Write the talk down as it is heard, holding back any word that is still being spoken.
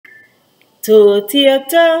To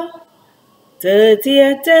theater, to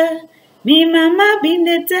theater. Me mama been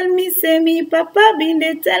dey tell me say, me papa been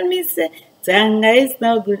dey tell me say, Tanga is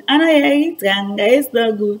not good. And I hear Tanga is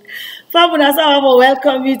not good. Fabulous, I want to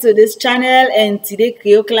welcome you to this channel, and today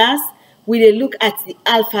Krio class, we will look at the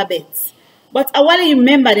alphabet. But I want to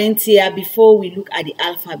remember then here before we look at the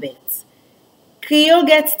alphabet. Krio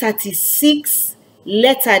gets 36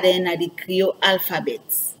 letters then at the Krio alphabet.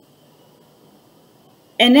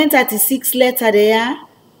 And then 36 letters there,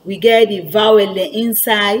 we get the vowel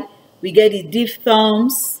inside, we get the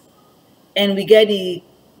diphthongs, and we get the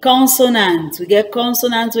consonants. We get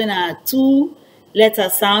consonants when are 2 letter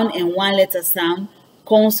sound and 1 letter sound.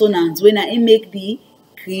 Consonants when I make the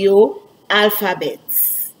Krio alphabet.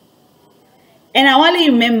 And I want to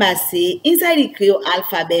remember say inside the Krio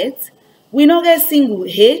alphabet, we no get single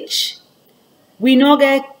H, we no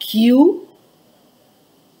get Q,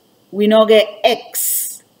 we no get X.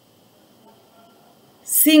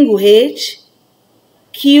 Single H,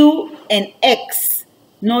 Q, and X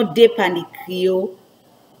no dip on the Krio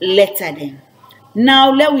letter then.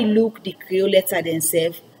 Now let we look the Krio letter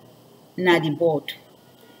themselves na the board.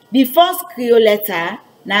 The first Krio letter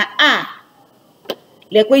na A.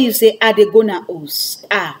 Like when you say A, they go na O's.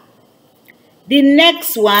 A. The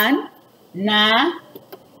next one na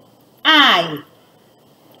I.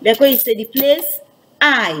 Like when you say the place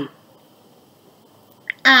I.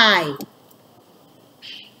 I.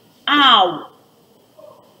 Ow.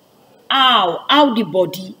 Ow. Ow the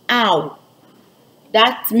body. Ow.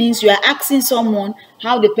 That means you are asking someone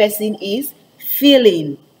how the person is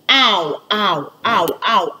feeling. Ow. Ow. Ow.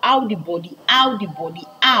 Ow. Ow the body. Ow the body.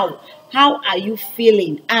 Ow. How are you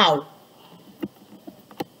feeling? Ow.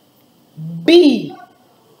 B.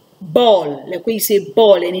 Ball. Like when you say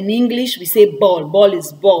ball, and in English we say ball. Ball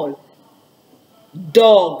is ball.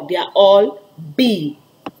 Dog. They are all B.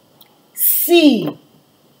 C.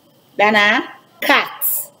 Dana,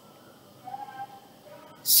 cat.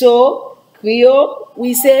 So, Krio,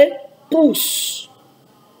 we say push.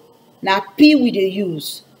 Now, P we dey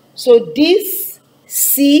use. So, this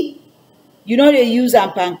C, you know they use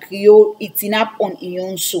and pan Krio, it's enough on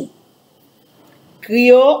iyon so.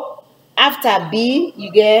 Krio, after B,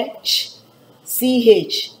 you get ch,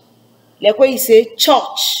 CH. Like when you say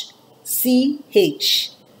church,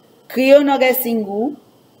 CH. Krio no get single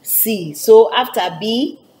C. So, after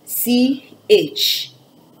B, CH.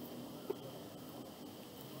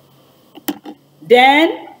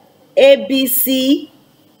 Then A, B, C,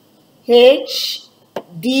 H,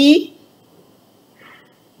 D,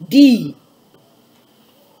 D.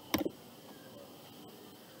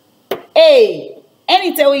 A.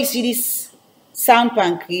 Anytime you see this sound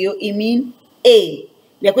pan Krio, it mean A.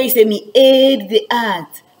 Like when you say me aid the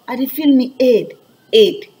art. I dey feel me aid.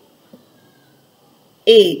 Aid.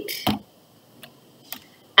 Aid.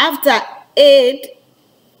 After aid,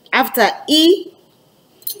 after E,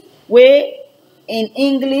 where in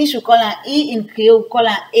English we call an E, in Krio we call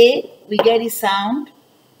an A, we get the sound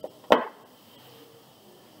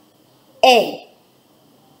A.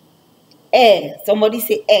 A. Somebody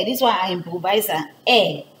say A. This one I improvise an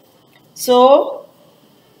A. So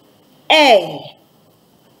A.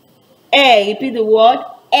 A. Repeat the word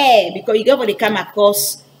A, because you get for the come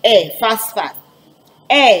across A. Fast.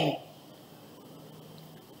 A.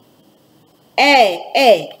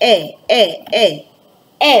 A.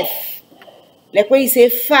 F. Like when you say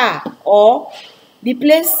far, or the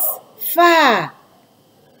place far,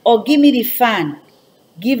 or give me the fan.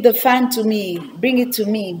 Give the fan to me. Bring it to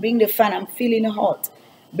me. Bring the fan. I'm feeling hot.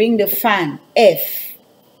 Bring the fan. F.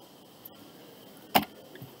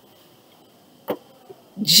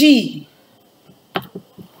 G.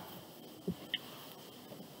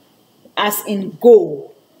 As in go.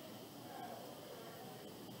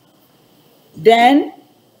 Then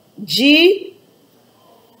G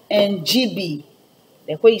and GB.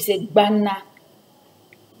 Like when you say Gbana.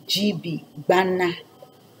 GB. Gbana.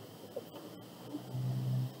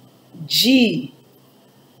 G.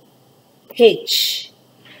 H.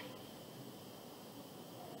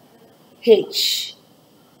 H.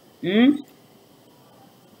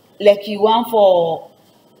 Like you want for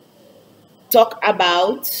talk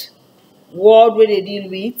about word where they deal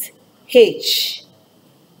with H.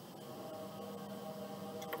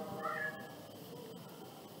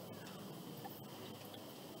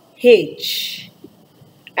 H.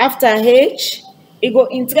 After H, it go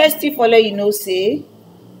interesting for let you know say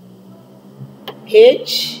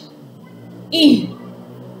H, E.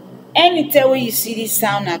 Anytime when you see this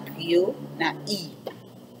sound na Krio, na E.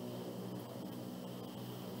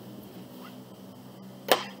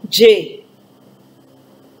 J.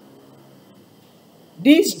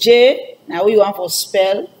 This J Now we want for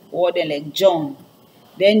spell word like John.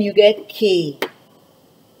 Then you get K.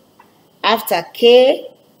 After K,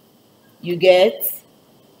 you get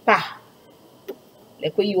Pa.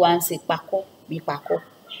 Like when you want to say Pako, be Pako.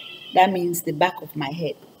 That means the back of my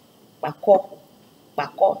head. Pako.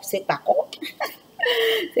 Pako. Say Pako.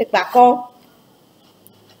 Say Pako.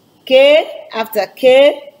 K. After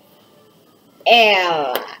K,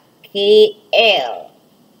 L. K-L.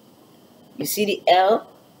 You see the L?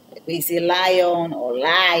 We say lion or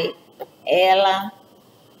lie. L.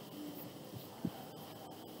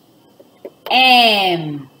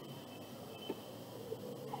 M.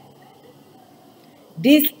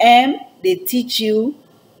 This M, they teach you,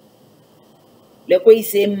 like when you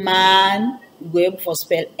say man, you go able to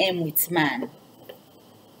spell M with man.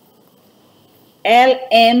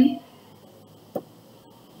 L-M-N.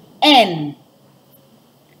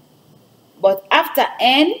 But after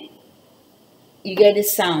N, you get the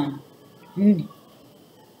sound.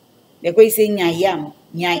 Like when you say nyayam,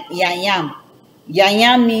 yayam.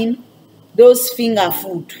 Yayam mean those finger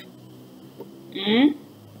food.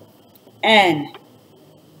 N.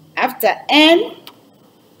 After N,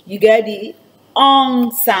 you get the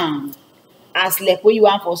on sound. As like what you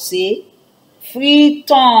want for say, free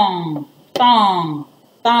tongue, tongue,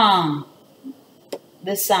 tongue.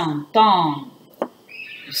 The sound, tongue.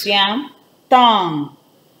 You see am? Tongue.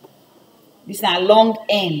 This is a long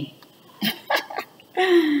N.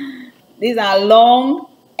 These are long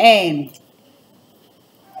N.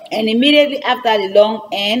 And immediately after the long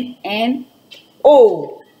N, N,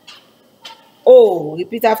 O. O.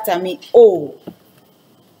 Repeat after me. O.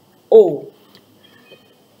 O.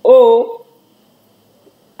 O.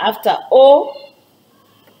 After O,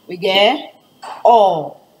 we get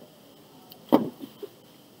O.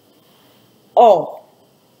 O.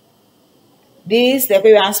 This, the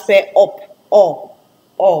way we spell up. O.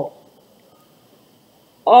 O.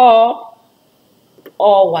 O.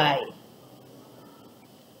 O. Y.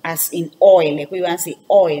 As in oil, like we want to say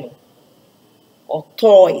oil. Or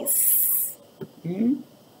toys.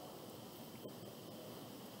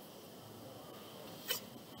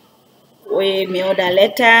 Wait, my other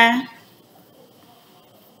letter.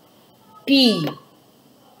 P.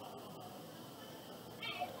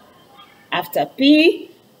 After P,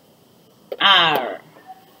 R.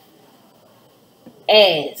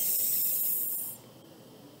 S.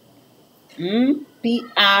 P,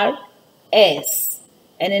 R, S.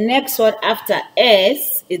 And the next one after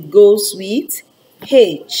S, it goes with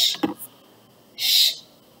H. Sh.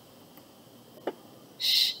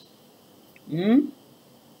 Sh.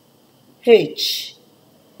 H.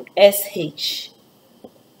 S-H.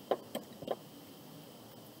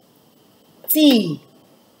 T.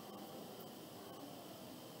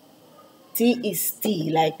 T is T,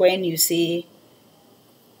 like when you say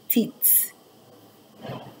teeth.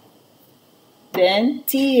 Then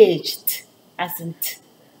TH, as in t.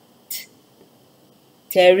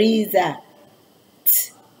 Teresa.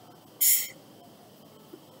 T. T.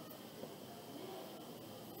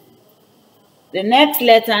 The next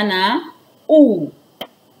letter now, U.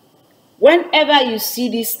 Whenever you see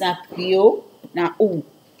this na Krio, na U.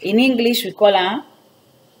 In English, we call her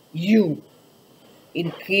U.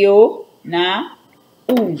 In Krio, na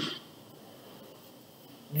U.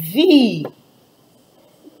 V.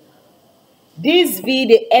 This V,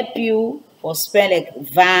 they help you for spell like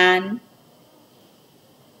van,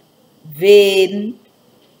 vein,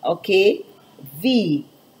 okay? V.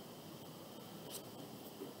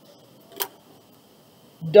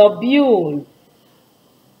 W.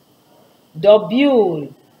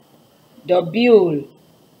 W. W.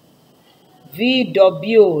 V.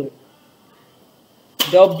 W.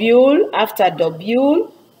 W. After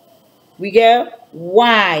W, we get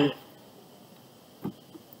Y.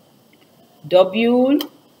 W.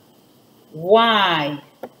 Y.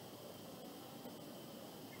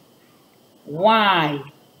 Y.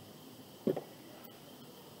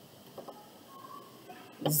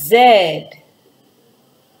 Z.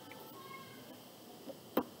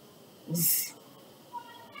 Z.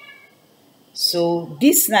 So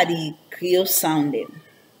this na the Krio sounding.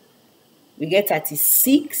 We get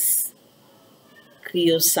 36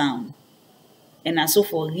 Krio sound. And also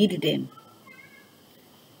for read them.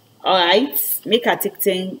 Alright, make a take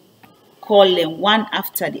 10, call them one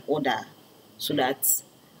after the other so that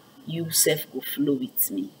you self go flow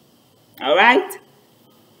with me. Alright?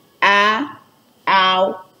 A,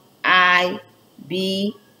 ow, I,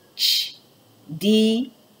 B, Ch,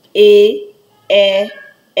 D, A, E,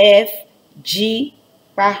 F, G,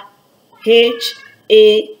 Pa, H,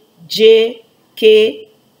 A, J, K,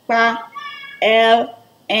 Pa, L,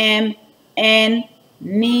 M, N,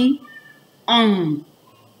 N,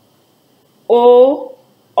 O,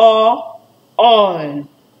 oil.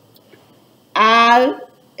 Al,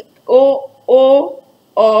 o,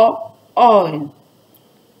 oil.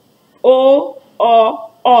 O,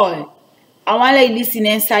 oil. I want to listen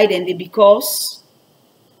inside and because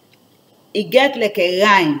it get like a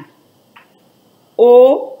rhyme.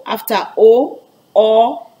 O after O,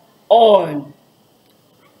 oil.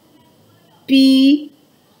 P,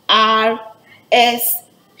 R, S,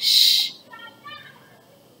 sh.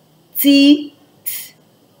 T,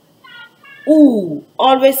 U.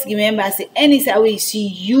 Always remember, say anytime you see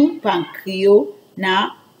U pan Krio,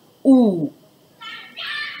 now U.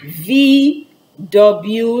 V,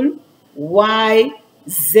 W, Y,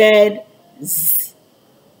 Z, Z.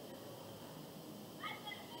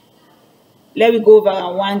 Let me go over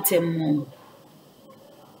and one time more.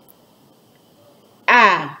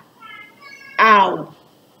 A, ow,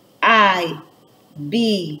 I,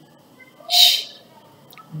 B, Ch,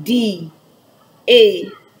 D,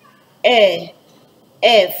 A, E,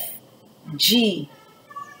 F, G,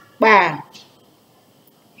 B,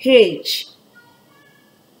 H,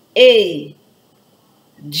 A,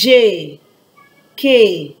 J,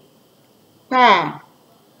 K, P,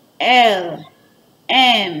 L,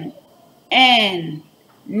 M, N,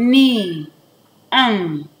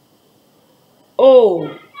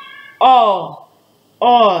 O,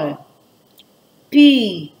 all.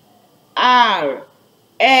 P, R,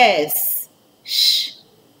 S, sh,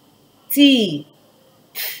 T,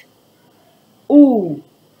 U,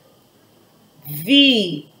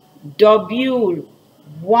 V, W,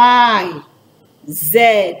 Y,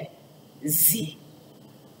 Z, Z.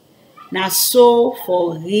 Now so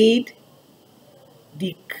for read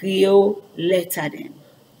the Krio letter then.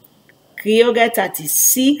 Krio get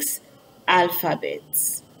 36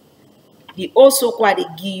 alphabets. The also quite they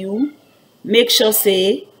give you, make sure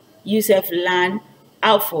say you self learn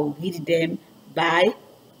how to read them by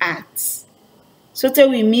heart. So till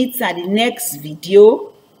we meet at the next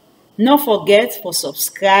video, don't forget for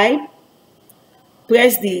subscribe.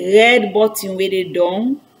 Press the red button where they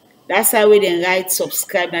down. That's how we then write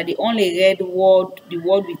subscribe. Now the only red word, the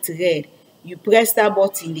word with red. You press that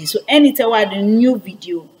button there. So anytime I do new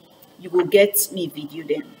video, you will get me video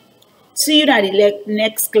then. See you at the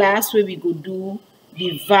next class where we go do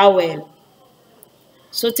the vowel.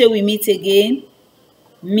 So till we meet again,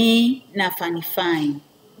 me na Fanny Fine.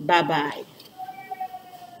 Bye bye.